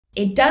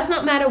It does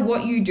not matter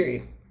what you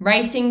do,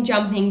 racing,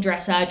 jumping,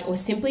 dressage, or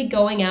simply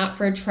going out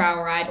for a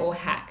trail ride or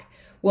hack.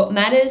 What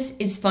matters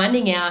is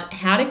finding out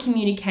how to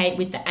communicate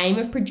with the aim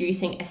of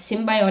producing a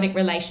symbiotic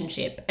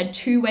relationship, a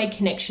two-way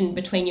connection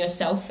between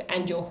yourself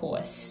and your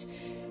horse.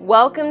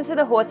 Welcome to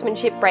the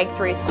Horsemanship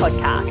Breakthroughs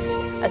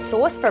podcast, a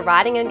source for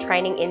riding and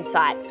training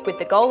insights with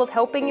the goal of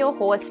helping your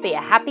horse be a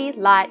happy,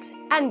 light,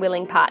 and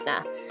willing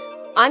partner.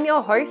 I'm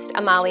your host,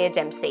 Amalia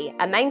Dempsey,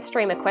 a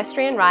mainstream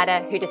equestrian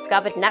rider who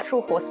discovered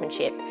natural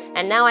horsemanship,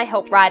 and now I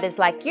help riders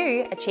like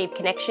you achieve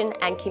connection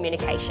and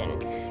communication,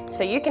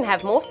 so you can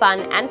have more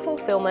fun and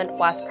fulfillment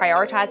whilst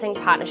prioritising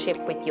partnership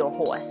with your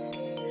horse.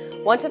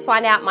 Want to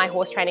find out my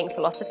horse training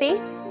philosophy?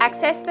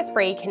 Access the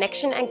free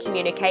Connection and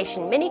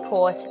Communication mini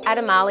course at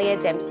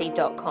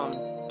amaliadempsey.com.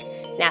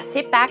 Now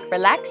sit back,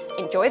 relax,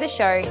 enjoy the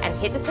show, and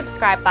hit the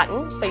subscribe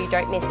button so you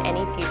don't miss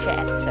any future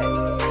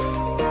episodes.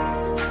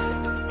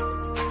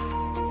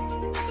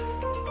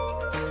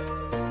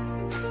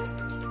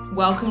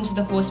 Welcome to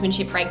the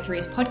Horsemanship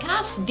Breakthroughs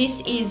podcast.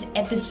 This is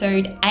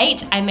episode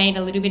 8. I made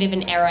a little bit of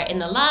an error in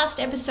the last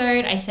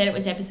episode. I said it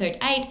was episode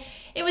 8.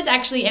 It was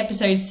actually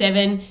episode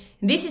 7.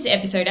 This is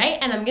episode 8,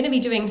 and I'm going to be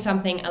doing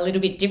something a little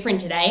bit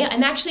different today.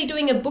 I'm actually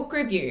doing a book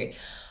review.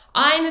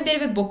 I'm a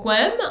bit of a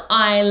bookworm.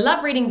 I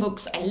love reading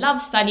books. I love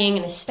studying,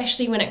 and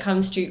especially when it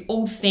comes to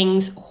all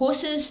things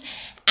horses.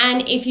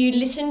 And if you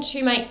listened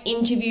to my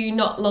interview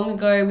not long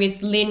ago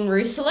with Lynn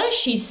Russler,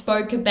 she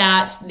spoke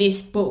about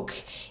this book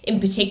in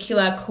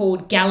particular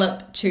called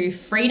Gallop to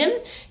Freedom,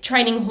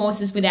 Training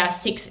Horses with Our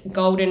 6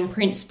 Golden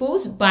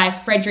Principles by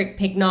Frederic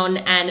Pignon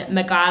and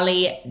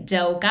Magali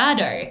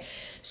Delgado.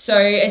 So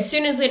as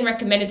soon as Lynn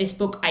recommended this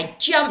book, I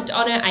jumped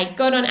on it. I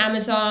got on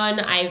Amazon,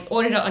 I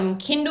ordered it on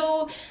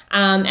Kindle,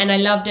 and I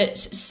loved it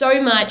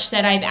so much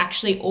that I've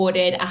actually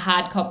ordered a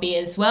hard copy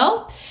as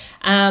well.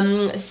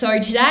 So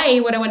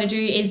today what I want to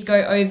do is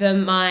go over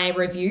my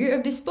review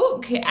of this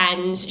book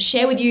and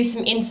share with you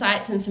some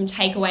insights and some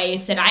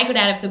takeaways that I got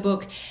out of the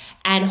book,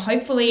 and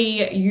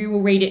hopefully you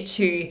will read it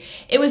too.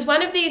 It was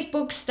one of these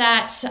books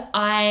that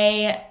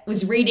I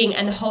was reading,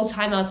 and the whole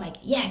time I was like,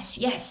 yes,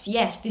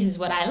 this is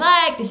what I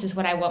like, this is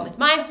what I want with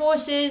my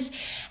horses.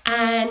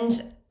 And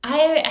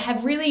I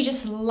have really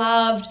just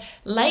loved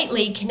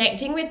lately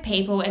connecting with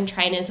people and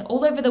trainers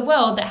all over the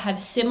world that have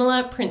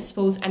similar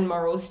principles and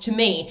morals to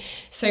me.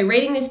 So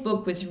reading this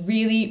book was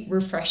really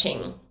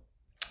refreshing.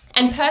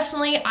 And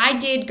personally, I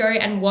did go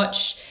and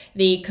watch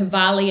the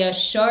Cavalia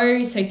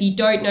show. So if you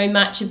don't know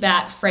much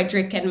about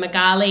Frederic and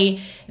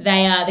Magali,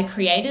 they are the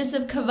creators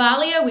of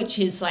Cavalia, which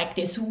is like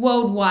this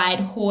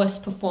worldwide horse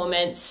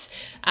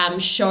performance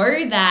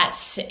show that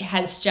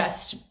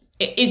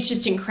it's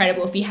just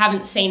incredible. If you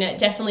haven't seen it,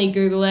 definitely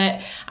Google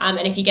it.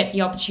 And if you get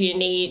the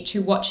opportunity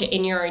to watch it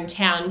in your own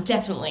town,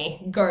 definitely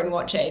go and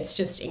watch it. It's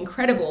just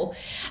incredible.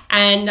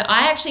 And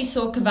I actually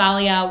saw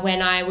Cavalia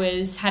when I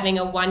was having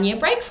a 1-year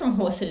break from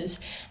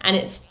horses. And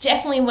it's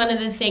definitely one of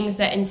the things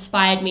that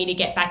inspired me to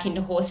get back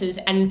into horses.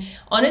 And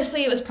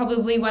honestly, it was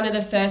probably one of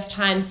the first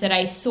times that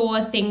I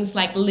saw things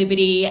like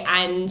Liberty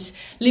and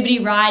Liberty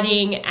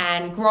riding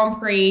and Grand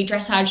Prix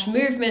dressage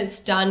movements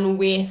done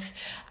with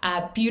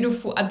a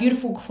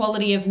beautiful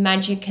quality of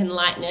magic and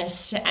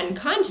lightness and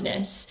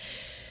kindness.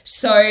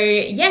 So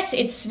yes,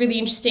 it's really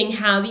interesting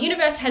how the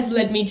universe has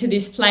led me to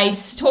this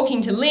place, talking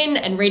to Lynn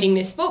and reading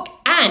this book.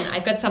 And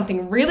I've got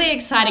something really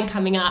exciting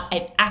coming up.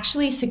 I've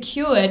actually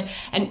secured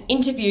an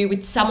interview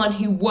with someone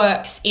who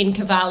works in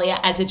Cavalia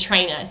as a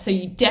trainer. So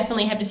you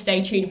definitely have to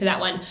stay tuned for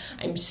that one.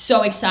 I'm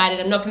so excited.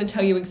 I'm not going to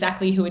tell you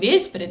exactly who it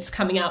is, but it's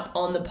coming up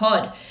on the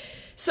pod.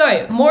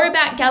 So more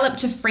about Gallop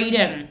to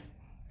Freedom.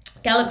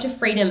 Gallop to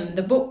Freedom,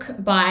 the book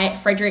by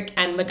Frederic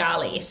and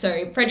Magali.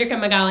 So Frederic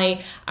and Magali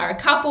are a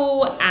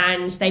couple,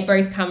 and they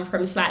both come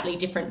from slightly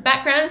different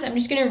backgrounds. I'm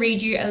just going to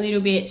read you a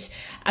little bit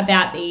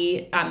about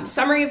the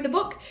summary of the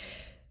book.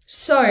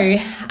 So,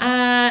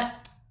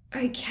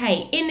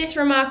 okay, in this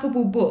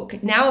remarkable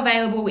book, now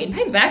available in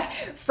paperback,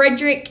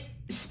 Frederic,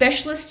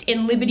 specialist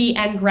in Liberty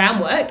and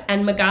groundwork,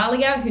 and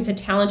Magalia, who's a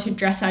talented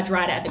dressage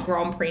rider at the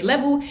Grand Prix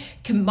level,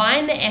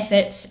 combine their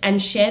efforts and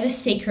share the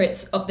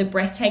secrets of the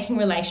breathtaking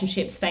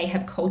relationships they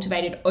have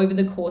cultivated over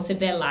the course of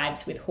their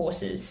lives with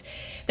horses.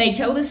 They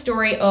tell the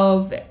story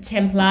of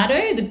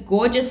Templado, the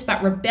gorgeous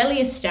but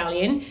rebellious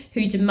stallion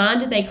who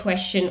demanded they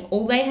question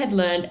all they had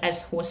learned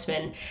as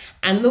horsemen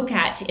and look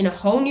at in a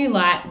whole new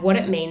light what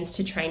it means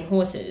to train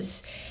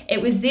horses.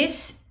 It was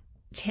this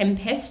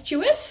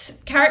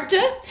tempestuous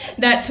character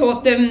that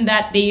taught them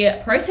that the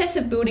process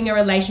of building a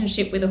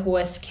relationship with a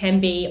horse can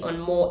be on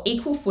more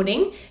equal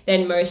footing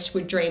than most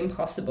would dream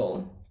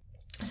possible.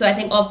 So I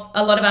think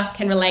a lot of us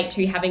can relate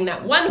to having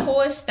that one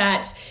horse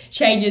that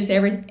changes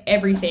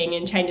everything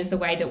and changes the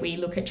way that we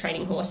look at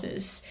training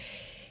horses.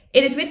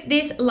 It is with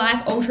this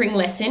life-altering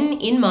lesson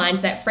in mind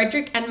that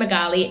Frederic and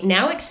Magali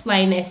now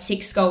explain their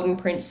 6 golden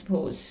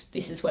principles.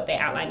 This is what they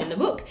outline in the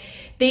book.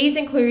 These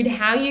include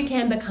how you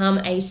can become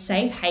a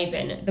safe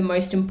haven, the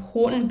most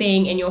important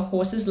being in your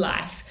horse's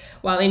life,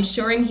 while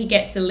ensuring he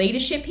gets the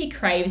leadership he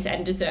craves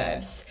and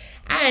deserves,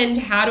 and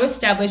how to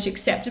establish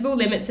acceptable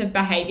limits of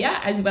behavior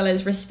as well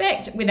as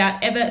respect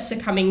without ever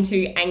succumbing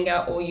to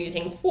anger or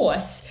using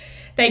force.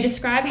 They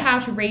describe how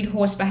to read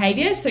horse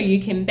behavior so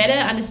you can better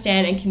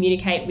understand and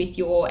communicate with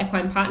your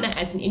equine partner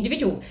as an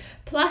individual.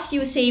 Plus,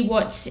 you'll see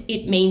what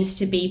it means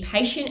to be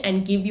patient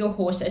and give your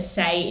horse a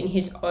say in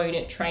his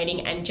own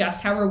training and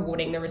just how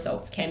rewarding the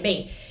results can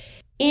be.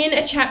 In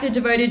a chapter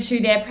devoted to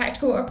their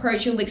practical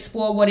approach, you'll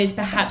explore what is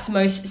perhaps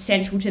most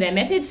central to their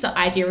methods, the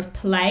idea of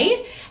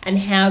play, and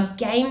how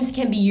games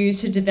can be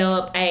used to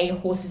develop a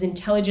horse's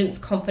intelligence,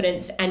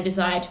 confidence, and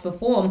desire to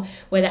perform,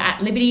 whether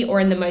at liberty or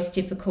in the most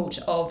difficult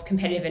of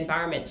competitive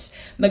environments.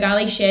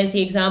 Magali shares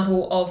the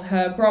example of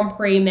her Grand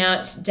Prix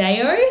Mount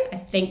Deo, I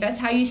think that's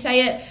how you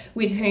say it,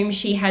 with whom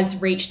she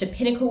has reached the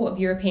pinnacle of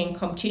European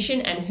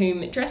competition and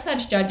whom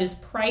dressage judges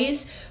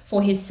praise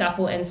for his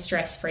supple and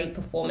stress-free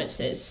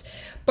performances.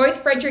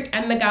 Both Frederic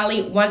and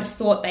Magali once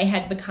thought they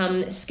had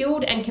become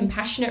skilled and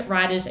compassionate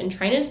riders and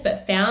trainers,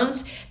 but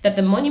found that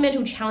the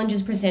monumental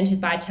challenges presented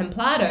by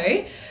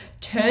Templado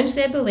turned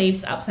their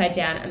beliefs upside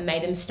down and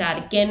made them start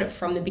again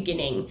from the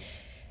beginning.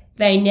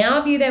 They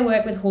now view their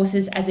work with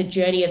horses as a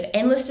journey of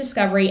endless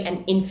discovery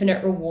and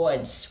infinite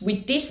rewards.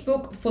 With this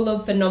book full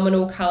of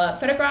phenomenal colour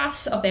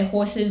photographs of their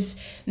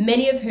horses,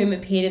 many of whom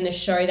appeared in the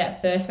show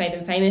that first made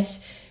them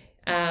famous,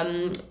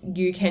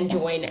 you can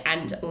join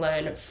and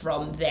learn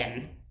from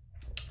them.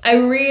 I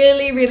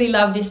really, really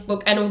love this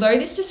book, and although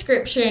this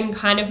description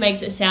kind of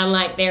makes it sound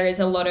like there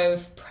is a lot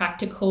of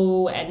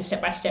practical and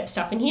step-by-step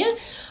stuff in here,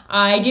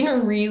 I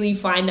didn't really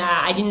find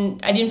that. I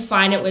didn't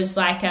find it was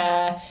like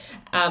a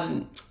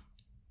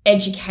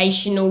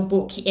educational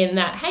book in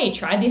that, hey,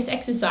 try this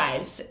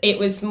exercise. It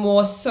was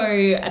more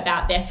so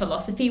about their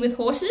philosophy with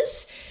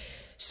horses.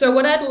 So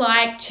what I'd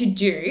like to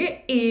do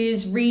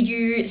is read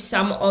you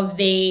some of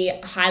the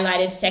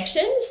highlighted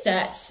sections.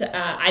 That's what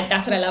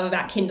I love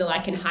about Kindle. I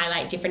can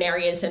highlight different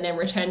areas and then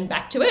return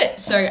back to it.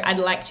 So I'd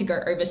like to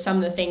go over some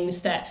of the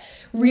things that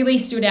really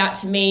stood out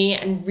to me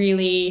and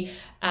really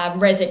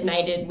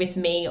resonated with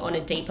me on a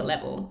deeper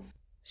level.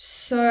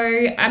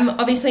 So I'm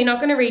obviously not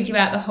going to read you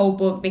out the whole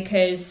book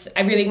because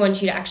I really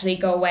want you to actually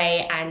go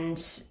away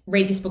and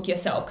read this book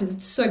yourself because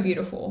it's so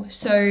beautiful.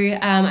 So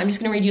I'm just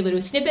going to read you little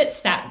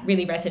snippets that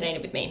really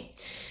resonated with me.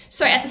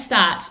 So at the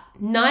start,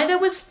 neither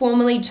was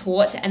formally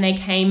taught, and they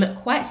came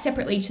quite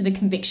separately to the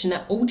conviction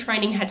that all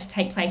training had to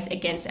take place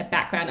against a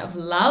background of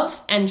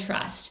love and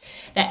trust,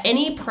 that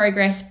any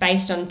progress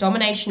based on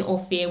domination or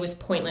fear was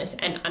pointless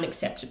and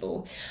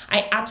unacceptable.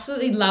 I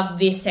absolutely love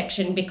this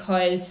section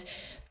because,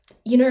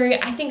 you know,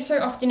 I think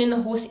so often in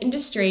the horse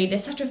industry,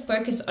 there's such a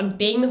focus on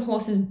being the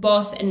horse's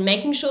boss and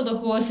making sure the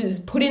horse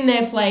is put in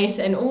their place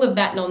and all of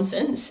that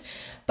nonsense.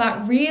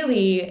 But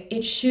really,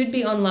 it should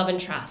be on love and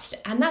trust.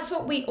 And that's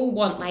what we all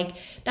want. Like,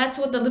 that's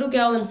what the little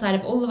girl inside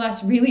of all of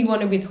us really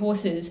wanted with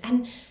horses.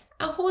 And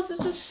our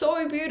horses are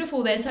so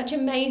beautiful. They're such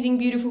amazing,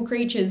 beautiful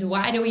creatures.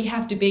 Why do we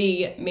have to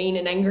be mean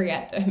and angry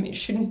at them? It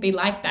shouldn't be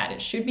like that.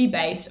 It should be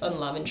based on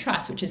love and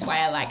trust, which is why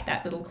I like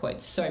that little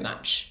quote so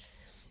much.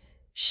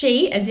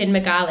 She, as in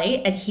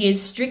Magali,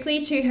 adheres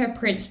strictly to her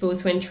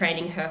principles when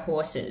training her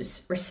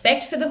horses.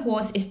 Respect for the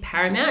horse is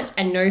paramount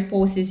and no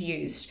force is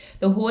used.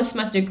 The horse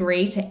must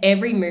agree to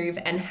every move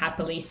and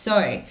happily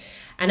so.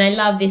 And I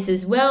love this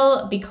as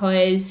well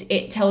because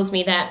it tells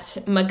me that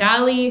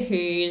Magali,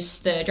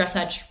 who's the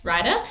dressage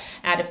rider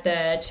out of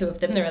the two of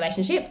them, the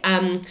relationship,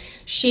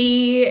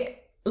 she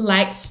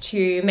likes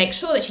to make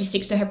sure that she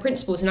sticks to her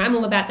principles, and I'm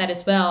all about that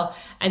as well.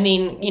 I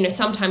mean, you know,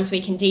 sometimes we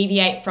can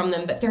deviate from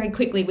them, but very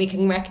quickly we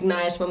can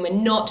recognize when we're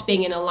not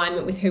being in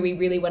alignment with who we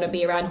really want to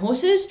be around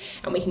horses,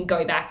 and we can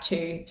go back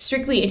to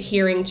strictly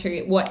adhering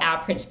to what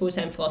our principles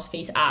and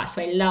philosophies are.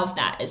 So I love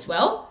that as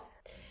well.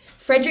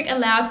 Frederic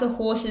allows the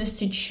horses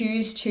to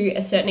choose to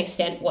a certain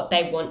extent what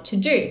they want to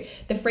do.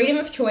 The freedom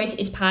of choice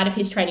is part of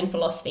his training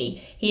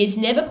philosophy. He is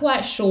never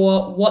quite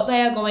sure what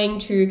they are going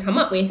to come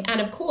up with, and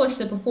of course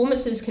the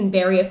performances can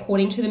vary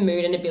according to the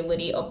mood and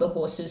ability of the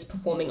horses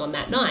performing on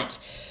that night.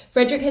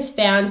 Frederic has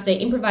found that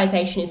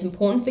improvisation is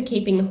important for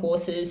keeping the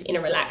horses in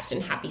a relaxed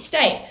and happy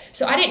state.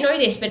 So I didn't know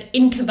this, but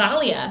in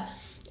Cavalia,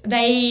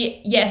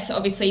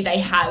 obviously they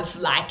have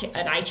like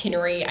an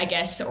itinerary, I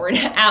guess, or an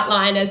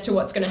outline as to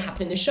what's going to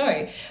happen in the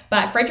show.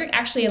 But Frederic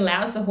actually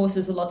allows the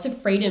horses lots of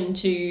freedom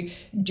to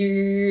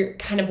do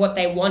kind of what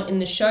they want in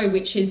the show,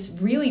 which is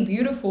really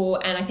beautiful.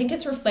 And I think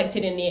it's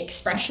reflected in the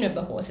expression of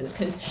the horses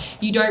because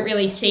you don't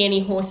really see any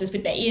horses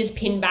with their ears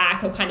pinned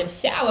back or kind of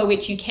sour,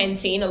 which you can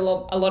see in a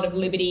lot of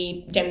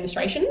Liberty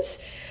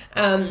demonstrations.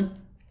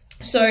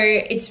 So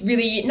it's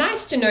really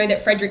nice to know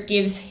that Frederic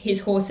gives his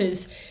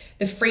horses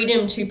the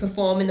freedom to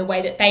perform in the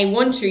way that they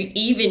want to,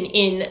 even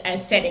in a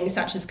setting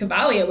such as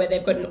Cavalia, where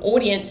they've got an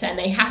audience and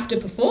they have to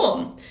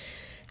perform.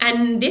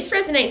 And this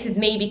resonates with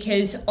me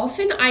because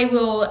often I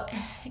will,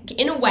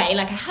 in a way,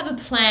 like I have a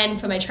plan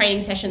for my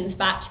training sessions,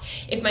 but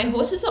if my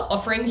horses are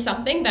offering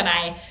something that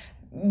I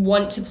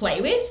want to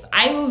play with,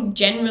 I will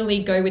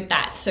generally go with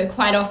that. So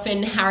quite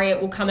often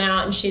Harriet will come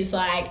out and she's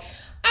like,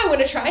 I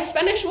want to try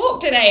Spanish walk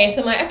today.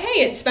 So I'm like,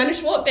 okay, it's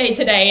Spanish walk day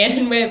today.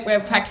 And we're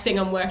practicing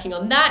on working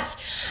on that.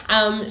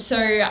 So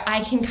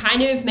I can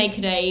kind of make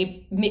it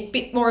a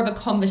bit more of a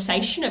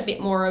conversation, a bit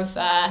more of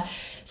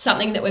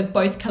something that we're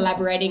both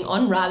collaborating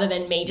on rather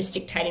than me just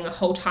dictating the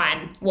whole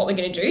time what we're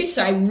going to do.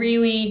 So I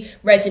really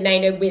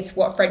resonated with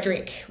what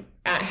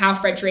how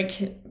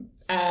Frederic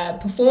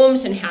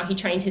performs and how he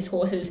trains his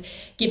horses,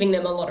 giving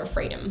them a lot of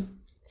freedom.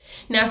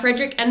 Now,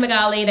 Frederic and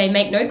Magali, they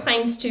make no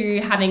claims to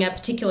having a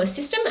particular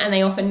system and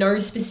they offer no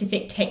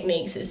specific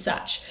techniques as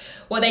such.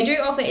 What they do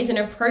offer is an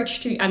approach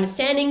to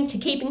understanding, to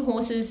keeping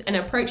horses, an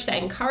approach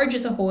that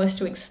encourages a horse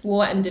to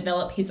explore and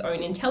develop his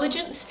own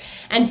intelligence,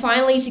 and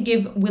finally to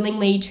give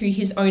willingly to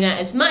his owner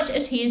as much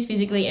as he is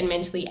physically and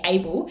mentally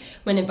able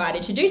when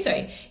invited to do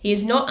so. He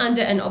is not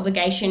under an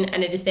obligation,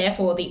 and it is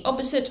therefore the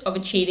opposite of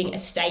achieving a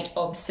state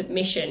of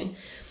submission.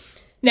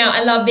 Now,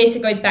 I love this.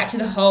 It goes back to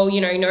the whole,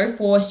 no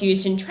force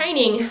used in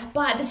training.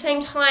 But at the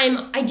same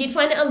time, I did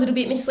find it a little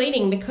bit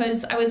misleading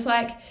because I was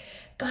like,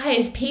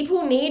 guys,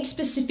 people need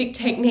specific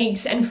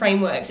techniques and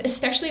frameworks,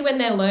 especially when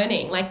they're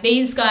learning. Like,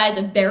 these guys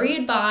are very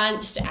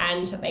advanced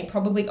and they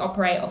probably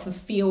operate off of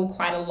feel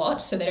quite a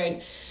lot, so they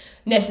don't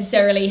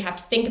necessarily have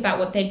to think about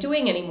what they're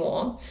doing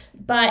anymore.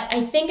 But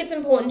I think it's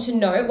important to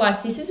note,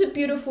 whilst this is a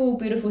beautiful,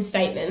 beautiful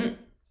statement,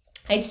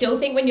 I still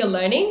think when you're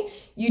learning,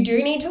 you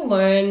do need to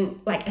learn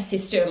like a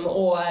system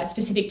or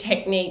specific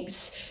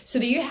techniques so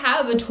that you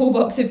have a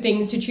toolbox of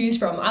things to choose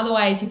from.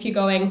 Otherwise, if you're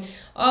going,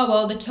 oh,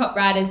 well, the top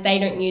riders, they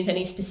don't use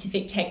any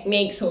specific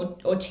techniques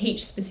or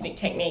teach specific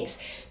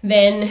techniques,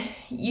 then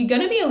you're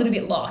going to be a little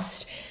bit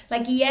lost.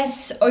 Like,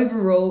 yes,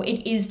 overall,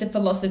 it is the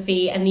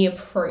philosophy and the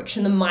approach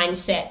and the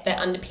mindset that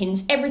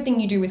underpins everything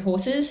you do with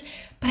horses.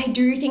 But I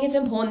do think it's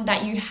important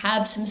that you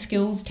have some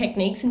skills,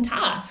 techniques, and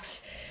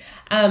tasks.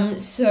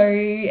 So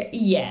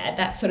yeah,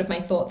 that's sort of my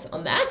thoughts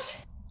on that.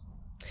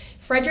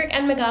 Frederic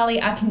and Magali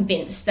are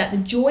convinced that the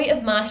joy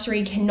of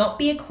mastery cannot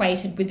be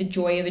equated with the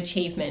joy of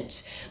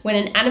achievement. When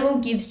an animal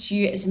gives to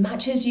you as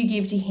much as you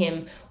give to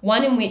him,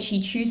 one in which he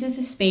chooses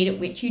the speed at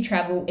which you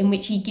travel, in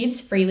which he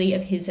gives freely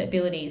of his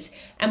abilities.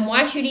 And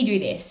why should he do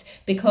this?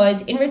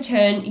 Because in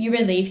return, you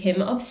relieve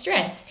him of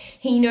stress.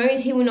 He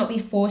knows he will not be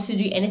forced to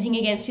do anything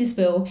against his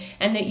will,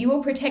 and that you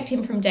will protect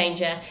him from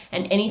danger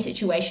and any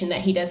situation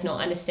that he does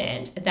not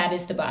understand. That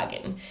is the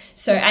bargain.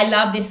 So I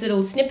love this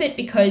little snippet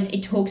because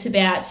it talks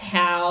about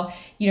how,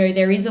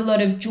 there is a lot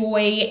of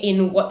joy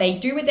in what they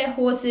do with their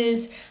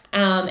horses,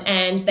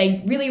 and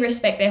they really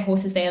respect their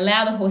horses. They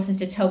allow the horses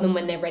to tell them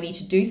when they're ready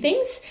to do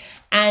things.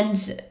 And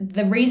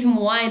the reason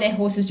why their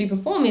horses do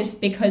perform is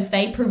because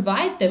they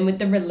provide them with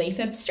the relief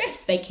of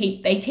stress. They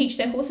teach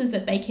their horses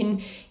that they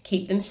can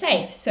keep them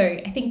safe. So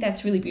I think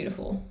that's really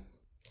beautiful.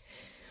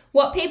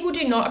 What people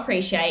do not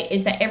appreciate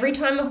is that every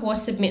time a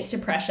horse submits to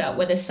pressure,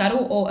 whether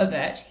subtle or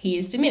overt, he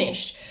is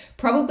diminished.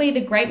 Probably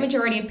the great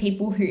majority of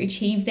people who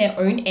achieve their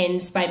own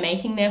ends by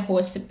making their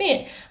horse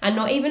submit are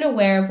not even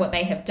aware of what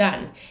they have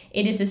done.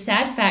 It is a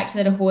sad fact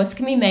that a horse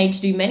can be made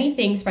to do many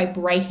things by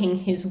breaking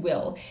his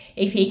will.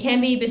 If he can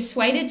be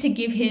persuaded to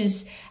give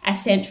his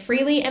assent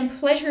freely and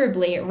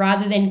pleasurably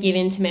rather than give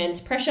in to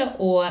man's pressure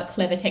or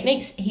clever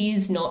techniques, he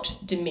is not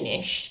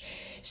diminished.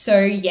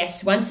 So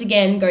yes, once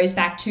again, goes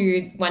back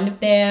to one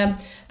of their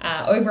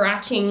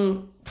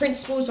overarching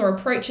principles or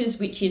approaches,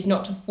 which is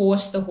not to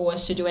force the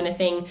horse to do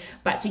anything,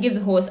 but to give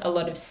the horse a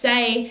lot of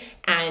say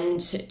and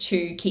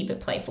to keep it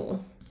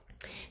playful.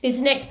 This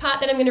next part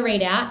that I'm going to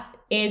read out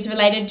is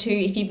related to,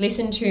 if you've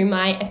listened to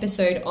my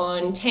episode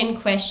on 10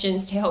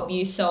 questions to help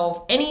you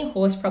solve any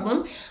horse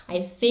problem, I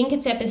think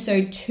it's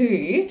episode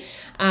 2.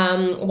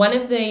 One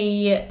of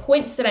the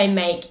points that I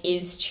make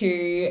is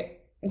to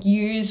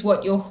use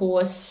what your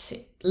horse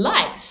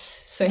likes.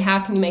 So how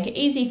can you make it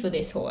easy for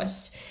this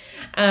horse?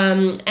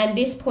 And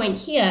this point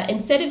here,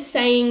 instead of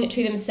saying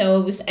to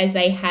themselves, as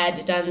they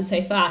had done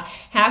so far,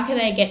 how can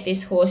I get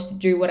this horse to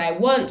do what I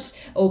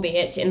want,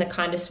 albeit in the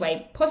kindest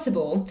way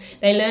possible,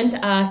 they learn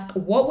to ask,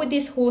 what would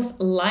this horse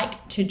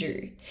like to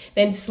do?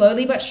 Then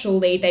slowly but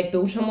surely, they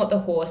built on what the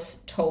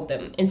horse told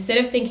them. Instead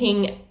of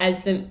thinking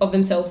of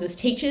themselves as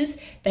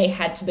teachers, they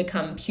had to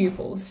become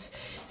pupils.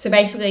 So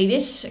basically,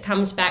 this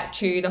comes back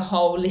to the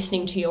whole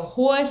listening to your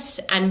horse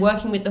and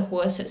working with the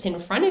horse that's in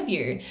front of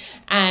you.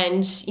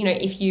 And,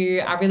 if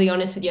you are really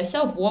honest with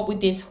yourself, what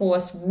would this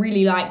horse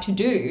really like to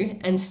do?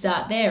 And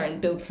start there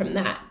and build from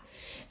that.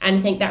 And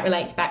I think that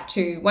relates back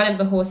to one of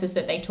the horses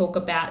that they talk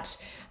about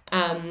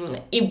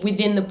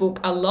within the book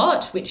a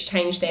lot, which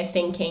changed their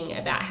thinking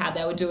about how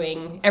they were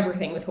doing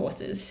everything with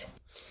horses.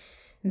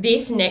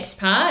 This next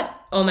part,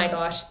 oh my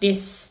gosh,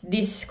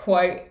 this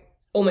quote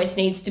almost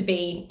needs to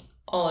be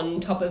on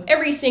top of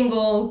every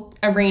single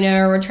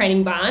arena or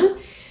training barn.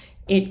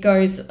 It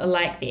goes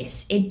like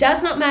this: it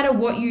does not matter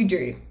what you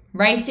do,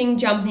 racing,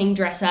 jumping,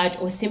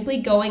 dressage, or simply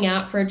going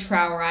out for a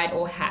trail ride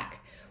or hack.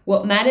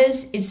 What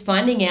matters is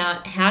finding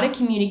out how to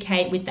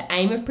communicate with the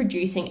aim of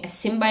producing a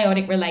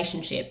symbiotic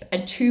relationship,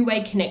 a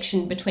two-way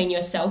connection between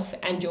yourself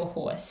and your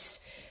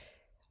horse.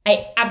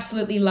 I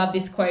absolutely love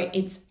this quote.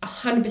 It's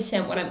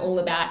 100% what I'm all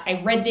about.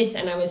 I read this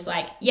and I was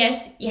like,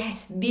 yes,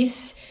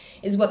 this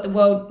is what the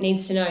world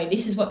needs to know.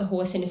 This is what the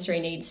horse industry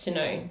needs to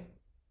know.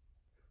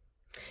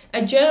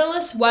 A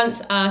journalist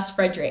once asked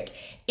Frederic,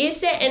 "Is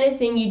there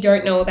anything you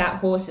don't know about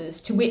horses?"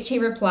 To which he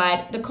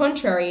replied, "The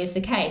contrary is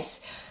the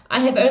case. I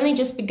have only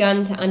just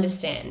begun to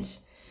understand.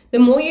 The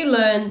more you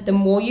learn, the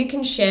more you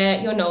can share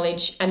your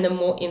knowledge and the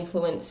more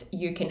influence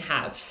you can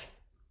have."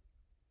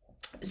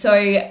 So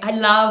I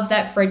love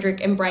that Frederic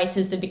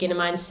embraces the beginner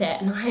mindset,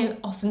 and I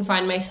often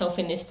find myself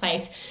in this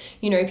place.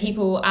 You know,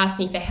 people ask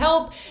me for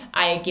help.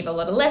 I give a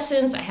lot of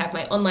lessons. I have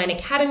my online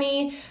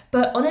academy.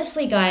 But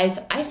honestly,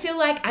 guys, I feel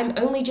like I'm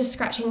only just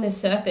scratching the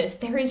surface.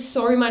 There is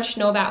so much to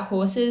know about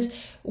horses.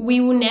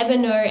 We will never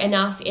know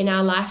enough in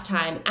our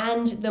lifetime.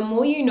 And the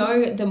more you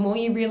know, the more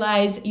you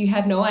realize you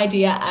have no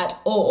idea at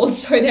all.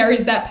 So there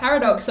is that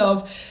paradox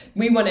of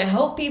we want to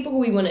help people.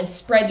 We want to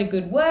spread the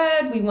good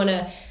word. We want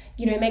to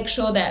make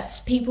sure that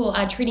people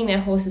are treating their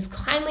horses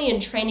kindly and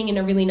training in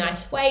a really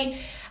nice way.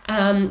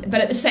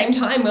 But at the same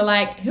time, we're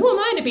like, who am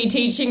I to be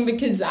teaching,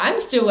 because I'm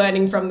still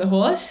learning from the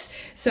horse?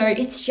 So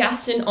it's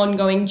just an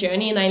ongoing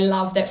journey. And I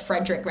love that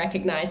Frederic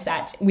recognized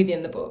that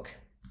within the book.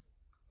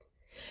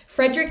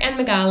 Frederic and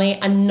Magali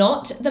are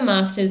not the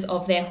masters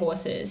of their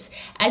horses.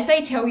 As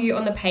they tell you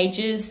on the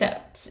pages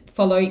that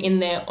follow in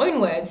their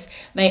own words,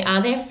 they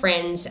are their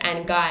friends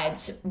and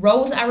guides.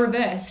 Roles are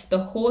reversed. The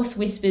horse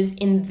whispers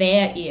in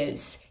their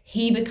ears.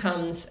 He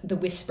becomes the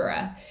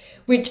whisperer,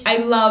 which I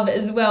love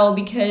as well,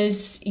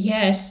 because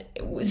yes,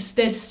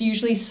 there's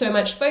usually so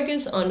much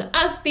focus on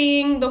us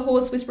being the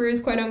horse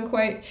whisperers, quote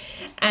unquote,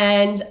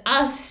 and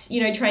us,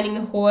 training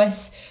the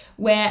horse.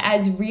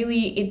 Whereas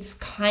really it's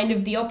kind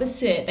of the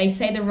opposite. They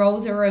say the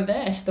roles are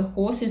reversed. The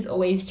horse is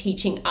always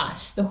teaching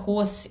us. The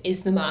horse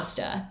is the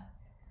master.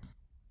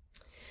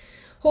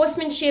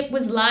 Horsemanship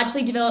was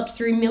largely developed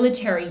through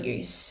military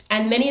use,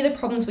 and many of the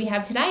problems we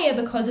have today are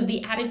because of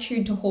the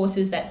attitude to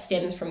horses that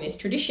stems from this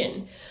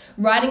tradition.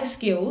 Riding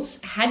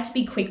skills had to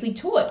be quickly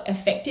taught,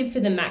 effective for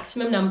the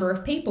maximum number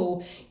of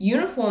people,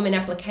 uniform in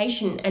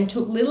application, and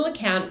took little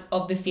account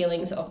of the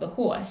feelings of the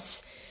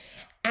horse.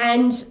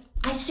 And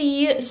I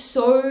see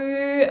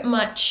so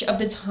much of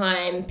the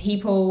time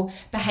people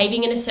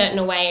behaving in a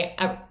certain way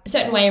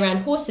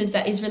around horses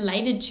that is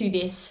related to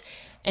this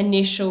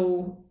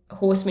initial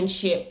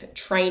horsemanship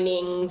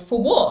training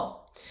for war,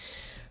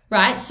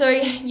 right? So,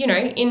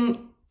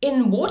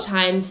 in war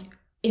times,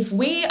 if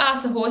we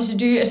ask the horse to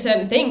do a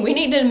certain thing, we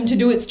need them to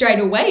do it straight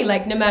away,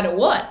 like no matter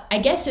what. I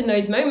guess in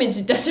those moments,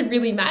 it doesn't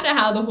really matter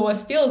how the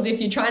horse feels if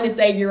you're trying to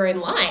save your own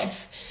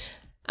life.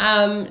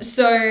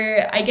 So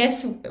I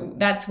guess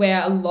that's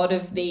where a lot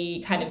of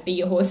the kind of be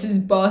your horse's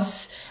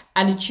boss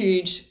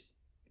attitude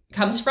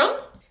comes from.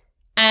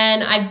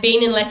 And I've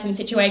been in lesson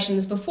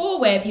situations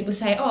before where people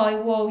say,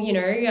 oh, well,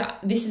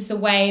 this is the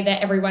way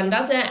that everyone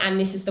does it. And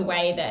this is the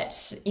way that,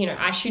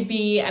 I should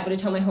be able to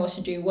tell my horse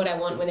to do what I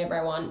want whenever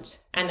I want.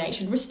 And they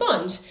should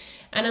respond.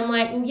 And I'm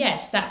like, well,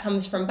 yes, that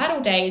comes from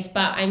battle days,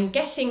 but I'm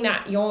guessing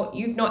that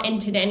you've not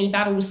entered any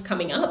battles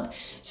coming up.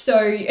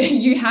 So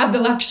you have the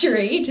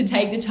luxury to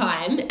take the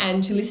time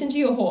and to listen to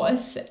your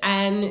horse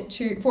and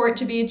for it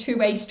to be a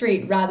two-way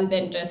street rather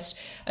than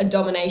just a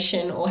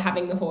domination or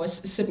having the horse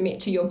submit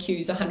to your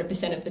cues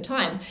 100% of the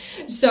time.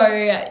 So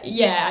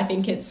yeah, I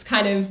think it's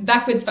kind of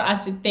backwards for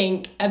us to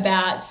think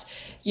about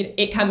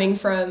it coming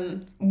from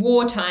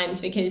war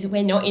times, because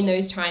we're not in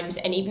those times.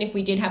 And even if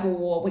we did have a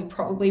war, we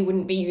probably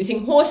wouldn't be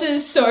using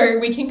horses. So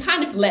we can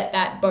kind of let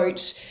that boat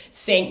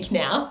sink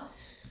now.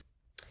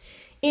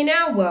 In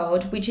our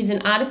world, which is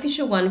an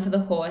artificial one for the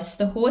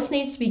horse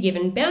needs to be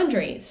given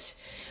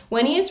boundaries.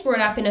 When he is brought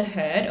up in a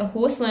herd, a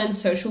horse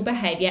learns social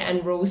behavior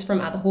and rules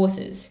from other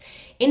horses.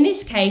 In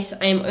this case,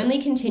 I am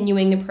only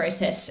continuing the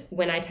process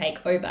when I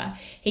take over.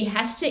 He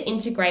has to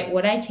integrate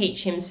what I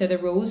teach him, so the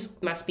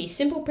rules must be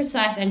simple,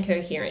 precise, and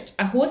coherent.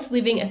 A horse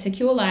living a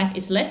secure life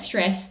is less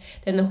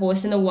stressed than the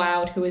horse in the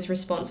wild who is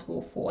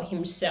responsible for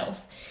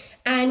himself.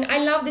 And I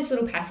love this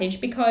little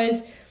passage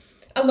because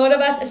a lot of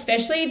us,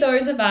 especially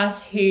those of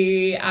us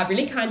who are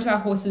really kind to our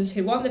horses,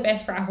 who want the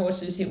best for our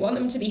horses, who want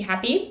them to be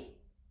happy,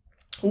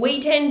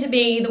 we tend to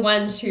be the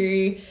ones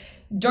who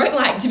don't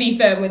like to be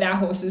firm with our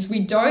horses.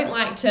 We don't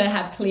like to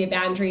have clear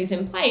boundaries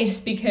in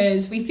place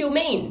because we feel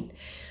mean.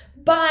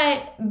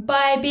 But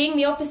by being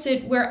the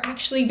opposite, we're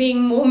actually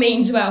being more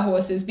mean to our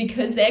horses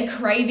because they're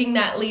craving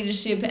that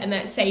leadership and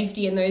that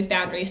safety and those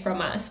boundaries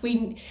from us.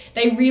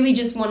 They really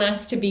just want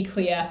us to be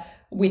clear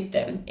with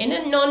them in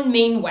a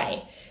non-mean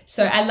way.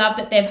 So I love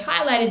that they've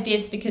highlighted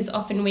this, because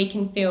often we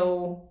can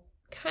feel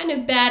kind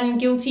of bad and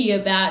guilty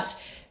about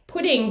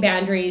putting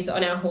boundaries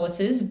on our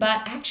horses,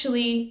 but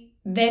actually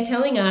they're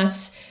telling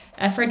us,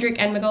 Frederic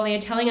and Magali are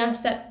telling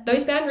us that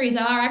those boundaries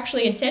are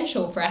actually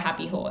essential for a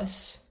happy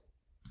horse.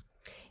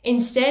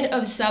 Instead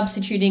of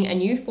substituting a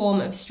new form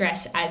of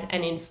stress as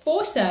an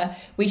enforcer,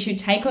 we should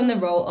take on the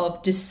role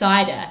of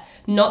decider,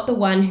 not the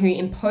one who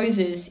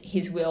imposes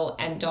his will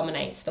and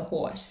dominates the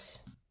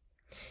horse.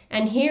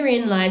 And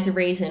herein lies a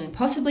reason,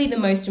 possibly the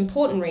most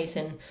important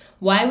reason,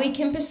 why we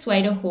can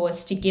persuade a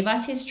horse to give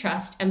us his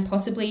trust and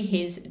possibly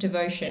his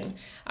devotion.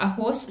 A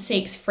horse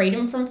seeks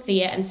freedom from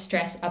fear and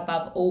stress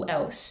above all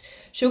else.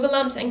 Sugar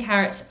lumps and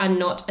carrots are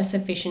not a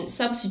sufficient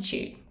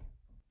substitute.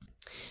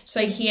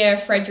 So here,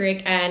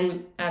 Frederic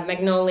and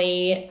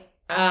Magali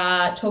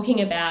are talking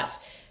about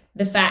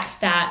the fact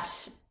that,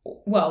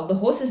 well, the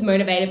horse is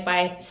motivated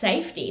by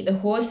safety. The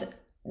horse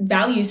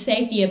values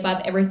safety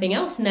above everything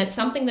else. And that's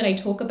something that I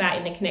talk about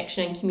in the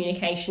connection and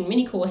communication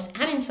mini course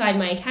and inside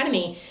my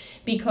academy,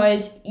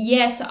 because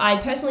yes, I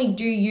personally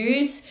do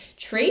use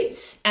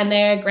treats and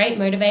they're a great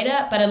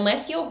motivator, but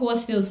unless your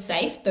horse feels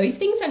safe, those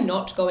things are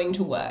not going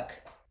to work.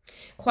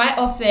 Quite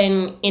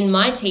often in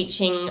my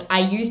teaching,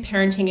 I use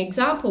parenting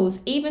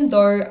examples, even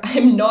though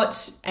I'm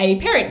not a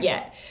parent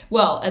yet.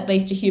 Well, at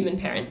least a human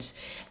parent.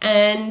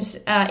 And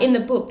in the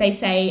book, they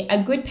say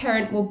a good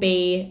parent will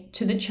be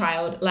to the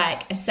child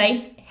like a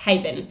safe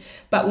haven,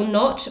 but will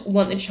not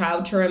want the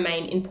child to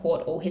remain in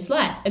port all his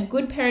life. A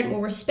good parent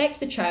will respect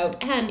the child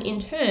and, in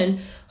turn,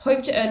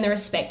 hope to earn the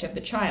respect of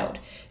the child.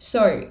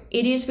 So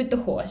it is with the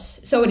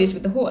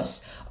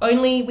horse.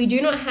 Only we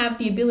do not have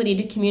the ability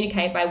to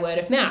communicate by word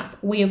of mouth.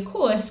 We, of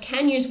course,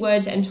 can use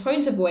words and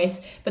tones of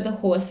voice, but the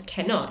horse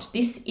cannot.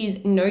 This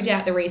is no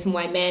doubt the reason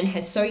why man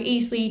has so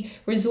easily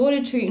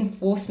resorted to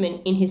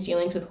enforcement in his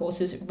dealings with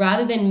horses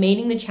rather than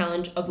meeting the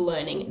challenge of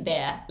learning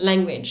their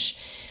language.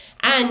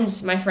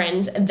 And my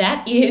friends,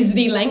 that is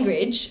the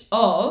language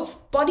of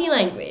body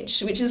language,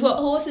 which is what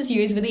horses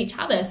use with each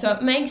other. So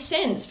it makes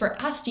sense for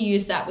us to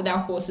use that with our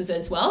horses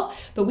as well,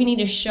 but we need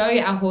to show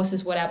our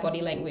horses what our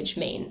body language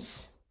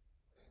means.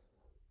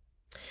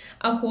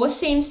 A horse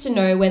seems to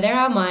know whether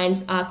our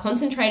minds are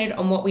concentrated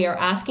on what we are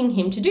asking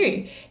him to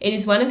do. It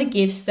is one of the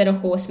gifts that a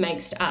horse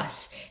makes to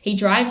us. He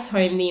drives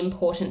home the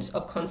importance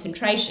of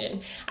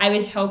concentration. I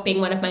was helping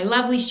one of my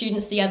lovely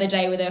students the other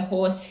day with a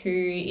horse who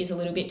is a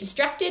little bit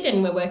distracted,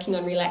 and we're working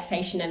on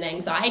relaxation and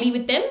anxiety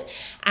with them.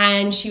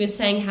 And she was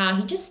saying how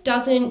he just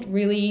doesn't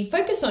really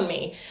focus on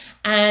me.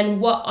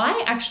 And what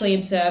I actually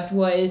observed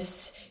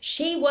was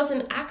she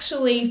wasn't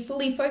actually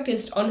fully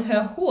focused on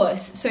her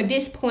horse. So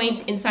this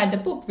point inside the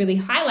book really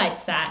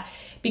highlights that,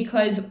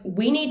 because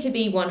we need to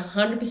be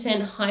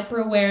 100% hyper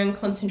aware and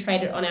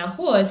concentrated on our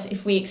horse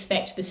if we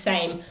expect the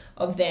same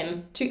of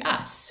them to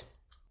us.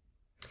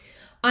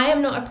 I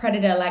am not a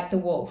predator like the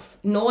wolf,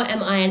 nor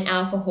am I an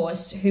alpha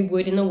horse who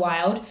would in the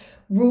wild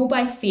rule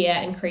by fear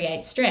and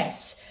create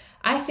stress.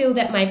 I feel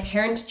that my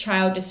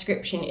parent-child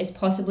description is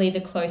possibly the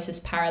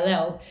closest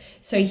parallel.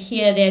 So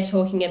here they're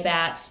talking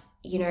about,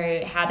 you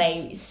know, how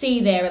they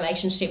see their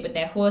relationship with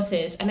their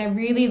horses. And I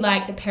really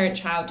like the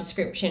parent-child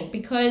description,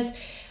 because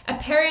a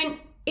parent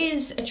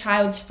is a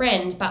child's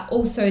friend, but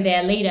also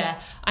their leader.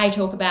 I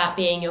talk about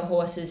being your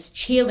horse's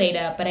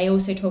cheerleader, but I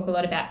also talk a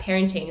lot about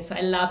parenting. So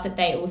I love that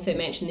they also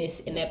mention this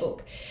in their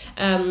book.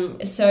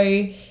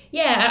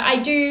 Yeah, I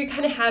do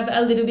kind of have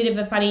a little bit of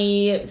a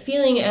funny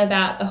feeling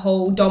about the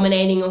whole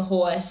dominating a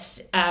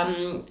horse.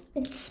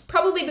 It's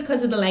probably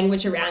because of the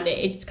language around it.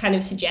 It kind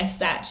of suggests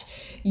that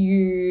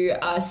you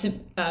are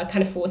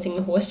kind of forcing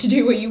the horse to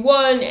do what you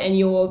want, and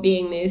you're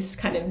being this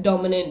kind of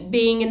dominant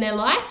being in their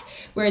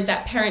life. Whereas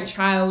that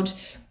parent-child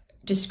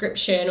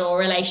description or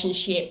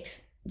relationship,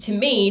 to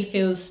me,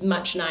 feels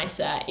much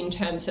nicer in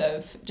terms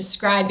of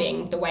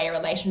describing the way a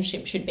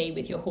relationship should be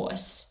with your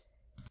horse.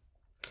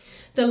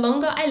 The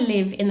longer I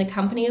live in the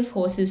company of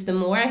horses, the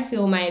more I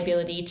feel my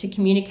ability to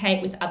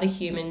communicate with other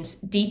humans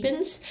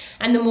deepens,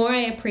 and the more I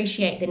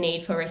appreciate the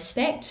need for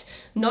respect,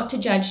 not to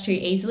judge too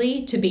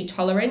easily, to be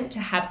tolerant, to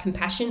have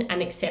compassion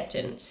and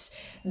acceptance.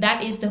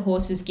 That is the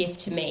horse's gift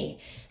to me.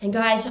 And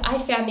guys, I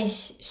found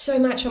this so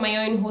much on my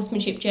own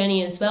horsemanship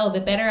journey as well. The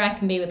better I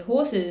can be with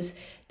horses,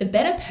 the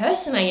better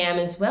person I am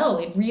as well.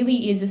 It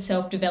really is a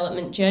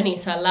self-development journey.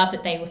 So I love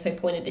that they also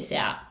pointed this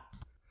out.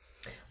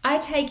 I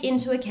take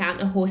into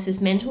account a horse's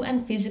mental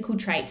and physical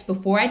traits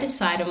before I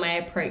decide on my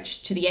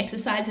approach to the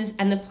exercises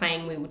and the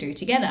playing we will do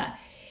together.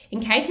 In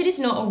case it is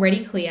not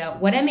already clear,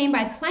 what I mean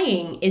by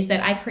playing is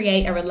that I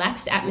create a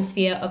relaxed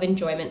atmosphere of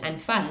enjoyment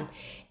and fun.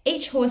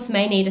 Each horse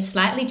may need a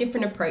slightly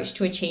different approach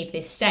to achieve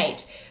this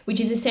state, which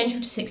is essential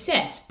to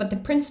success, but the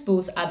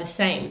principles are the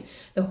same.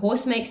 The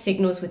horse makes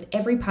signals with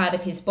every part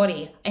of his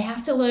body. I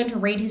have to learn to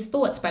read his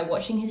thoughts by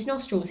watching his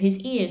nostrils, his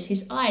ears,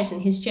 his eyes,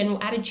 and his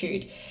general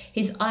attitude.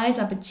 His eyes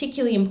are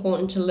particularly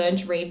important to learn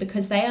to read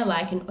because they are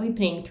like an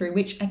opening through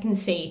which I can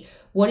see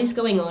what is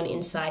going on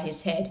inside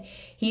his head.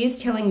 He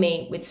is telling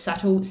me with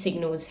subtle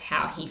signals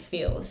how he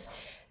feels.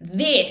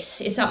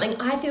 This is something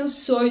I feel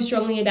so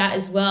strongly about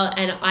as well,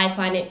 and I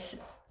find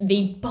it's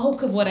the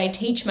bulk of what I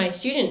teach my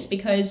students,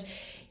 because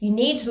you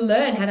need to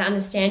learn how to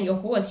understand your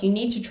horse. You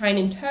need to try and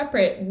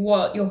interpret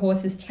what your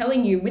horse is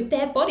telling you with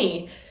their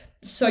body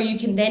so you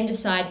can then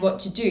decide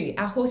what to do.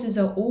 Our horses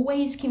are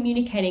always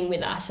communicating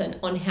with us and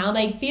on how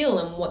they feel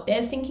and what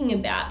they're thinking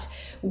about.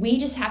 We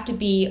just have to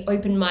be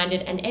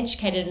open-minded and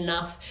educated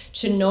enough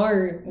to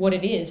know what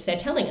it is they're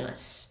telling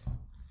us.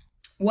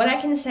 What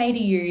I can say to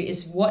you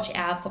is watch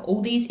out for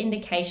all these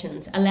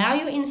indications. Allow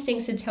your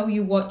instincts to tell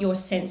you what your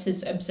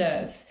senses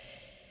observe.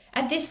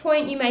 At this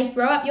point, you may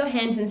throw up your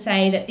hands and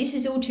say that this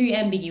is all too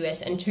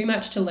ambiguous and too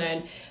much to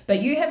learn,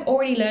 but you have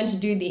already learned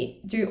to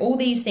do all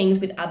these things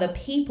with other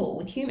people,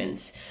 with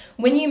humans.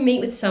 When you meet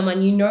with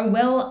someone, you know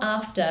well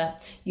after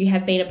you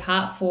have been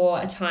apart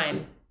for a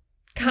time.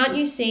 Can't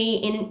you see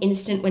in an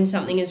instant when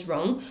something is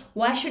wrong?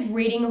 Why should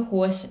reading a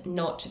horse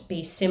not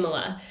be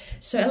similar?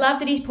 So I love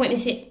that he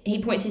points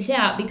this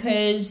out,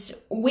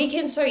 because we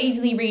can so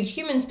easily read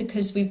humans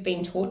because we've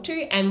been taught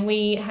to, and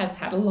we have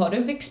had a lot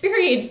of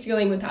experience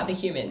dealing with other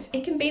humans.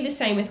 It can be the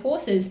same with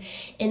horses,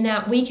 in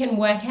that we can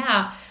work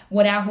out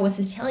what our horse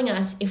is telling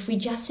us if we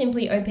just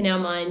simply open our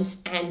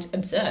minds and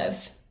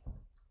observe.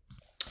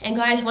 And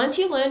guys, once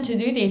you learn to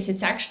do this,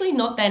 it's actually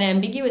not that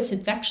ambiguous.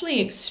 It's actually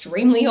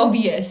extremely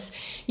obvious.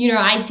 You know,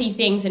 I see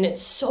things and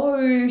it's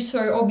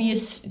so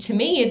obvious to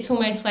me. It's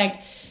almost like,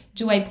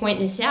 do I point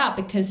this out?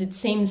 Because it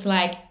seems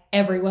like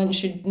everyone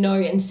should know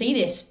and see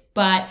this,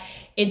 but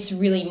it's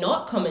really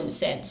not common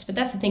sense. But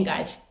that's the thing,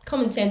 guys.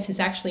 Common sense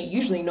is actually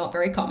usually not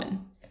very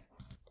common.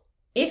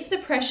 If the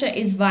pressure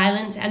is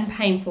violent and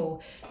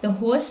painful, the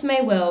horse may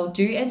well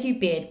do as you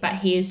bid, but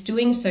he is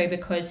doing so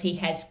because he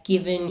has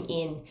given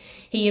in.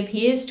 He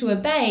appears to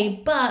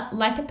obey, but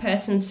like a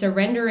person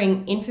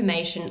surrendering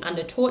information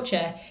under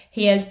torture,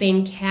 he has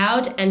been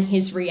cowed and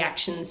his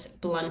reactions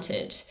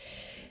blunted.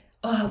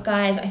 Oh,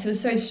 guys, I feel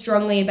so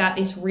strongly about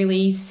this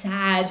really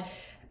sad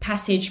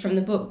passage from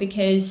the book,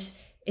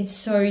 because it's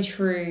so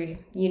true,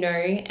 you know,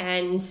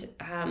 and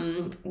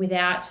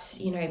without,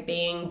 you know,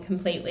 being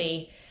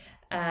completely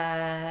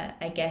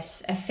I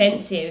guess,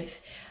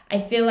 offensive. I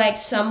feel like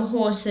some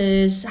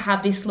horses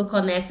have this look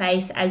on their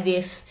face as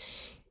if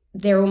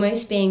they're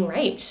almost being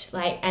raped,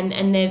 like,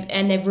 and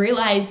they've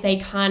realized they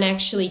can't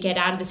actually get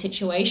out of the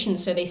situation,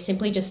 so they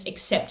simply just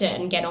accept it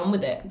and get on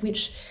with it,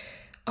 which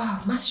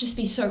must just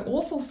be so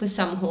awful for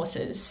some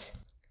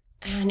horses.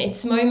 And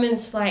it's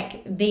moments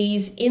like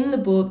these in the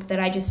book that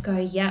I just go,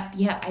 yep,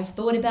 I've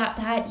thought about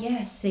that.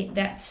 Yes,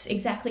 that's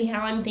exactly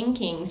how I'm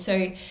thinking.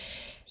 So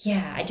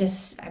yeah,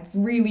 I've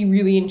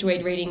really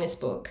enjoyed reading this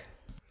book.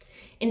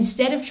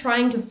 Instead of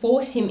trying to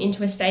force him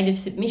into a state of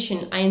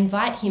submission, I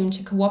invite him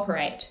to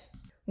cooperate.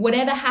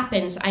 Whatever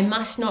happens, I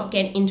must not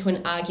get into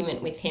an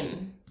argument with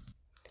him.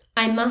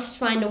 I must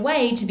find a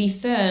way to be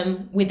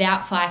firm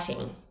without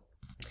fighting.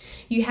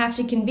 You have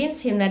to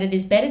convince him that it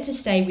is better to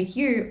stay with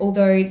you,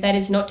 although that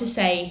is not to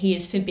say he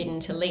is forbidden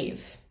to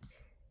leave.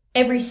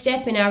 Every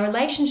step in our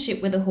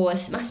relationship with a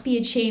horse must be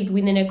achieved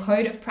within a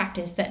code of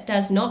practice that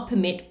does not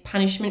permit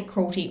punishment,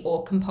 cruelty,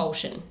 or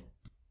compulsion.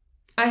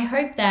 I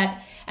hope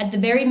that, at the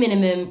very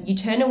minimum, you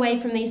turn away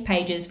from these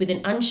pages with an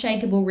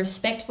unshakable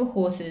respect for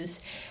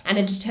horses and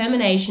a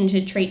determination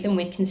to treat them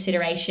with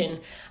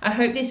consideration. I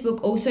hope this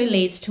book also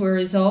leads to a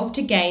resolve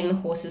to gain the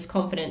horse's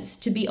confidence,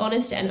 to be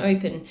honest and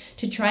open,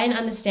 to try and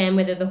understand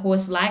whether the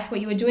horse likes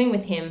what you are doing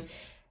with him,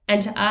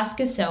 and to ask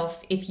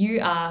yourself if you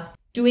are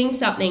doing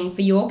something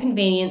for your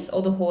convenience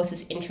or the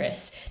horse's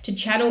interests, to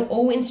channel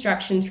all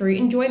instruction through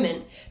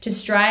enjoyment, to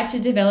strive to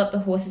develop the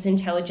horse's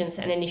intelligence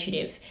and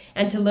initiative,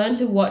 and to learn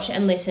to watch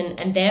and listen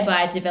and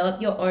thereby develop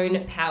your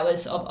own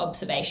powers of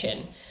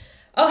observation.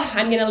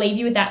 I'm going to leave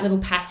you with that little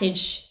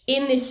passage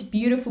in this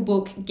beautiful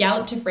book,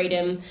 Gallop to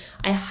Freedom.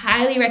 I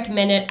highly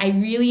recommend it. I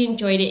really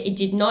enjoyed it. It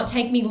did not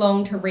take me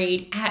long to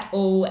read at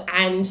all,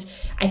 and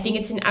I think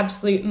it's an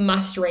absolute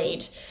must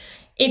read.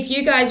 If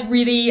you guys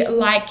really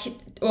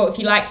if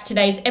you liked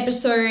today's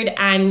episode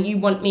and you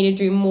want me to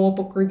do more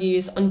book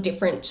reviews on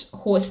different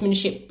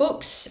horsemanship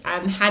books,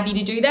 I'm happy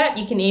to do that.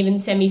 You can even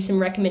send me some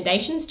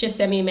recommendations. Just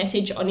send me a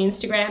message on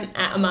Instagram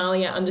at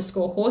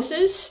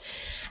Amalia_horses.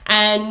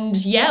 And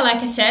yeah,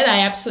 like I said, I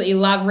absolutely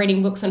love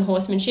reading books on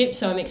horsemanship,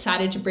 so I'm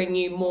excited to bring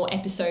you more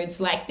episodes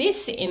like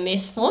this in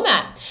this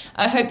format.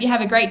 I hope you have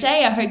a great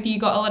day. I hope you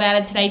got a lot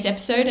out of today's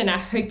episode, and I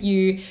hope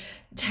you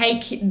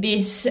take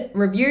this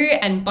review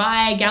and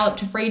buy Gallop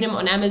to Freedom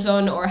on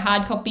Amazon or a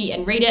hard copy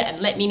and read it, and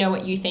let me know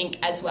what you think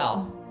as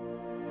well.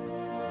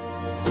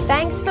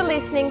 Thanks for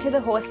listening to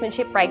the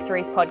Horsemanship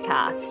Breakthroughs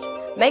podcast.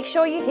 Make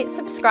sure you hit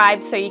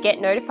subscribe so you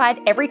get notified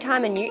every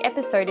time a new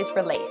episode is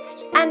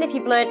released. And if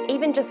you've learned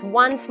even just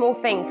one small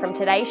thing from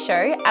today's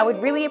show, I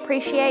would really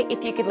appreciate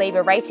if you could leave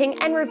a rating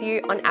and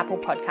review on Apple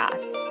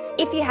Podcasts.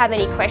 If you have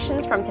any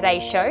questions from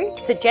today's show,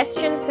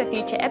 suggestions for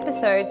future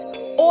episodes,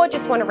 or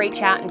just want to reach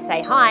out and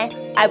say hi,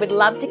 I would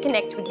love to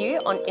connect with you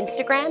on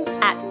Instagram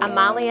at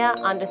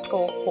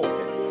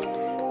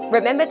Amalia_horses.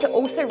 Remember to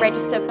also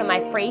register for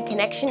my free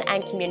connection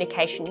and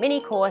communication mini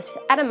course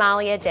at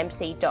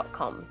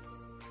amaliadempsey.com.